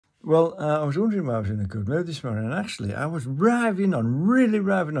Well, I was wondering why I was in a good mood this morning, and actually I was really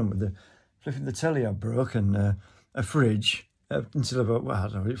riving on with the flipping the telly I broke and a fridge until about, well, I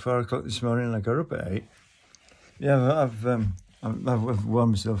don't know, 4 o'clock this morning, and I got up at 8. Yeah, I've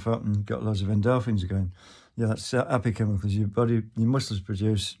warmed myself up and got loads of endorphins going. Yeah, that's happy chemicals. Your muscles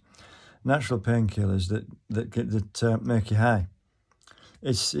produce natural painkillers that make you high.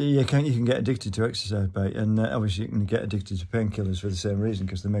 You can get addicted to exercise by it, and obviously you can get addicted to painkillers for the same reason,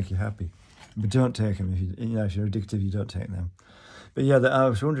 because they make you happy. But don't take them if you're addicted. You don't take them. But yeah, I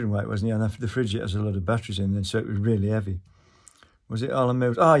was wondering why it wasn't. Yeah, and the fridge has a lot of batteries in it, so it was really heavy. Was it all I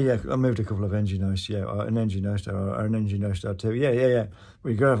moved? Oh yeah, I moved a couple of engine hoists. Yeah, or an engine hoist or an engine hoist or two. Yeah.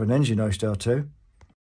 Well, you gotta have an engine hoist or two.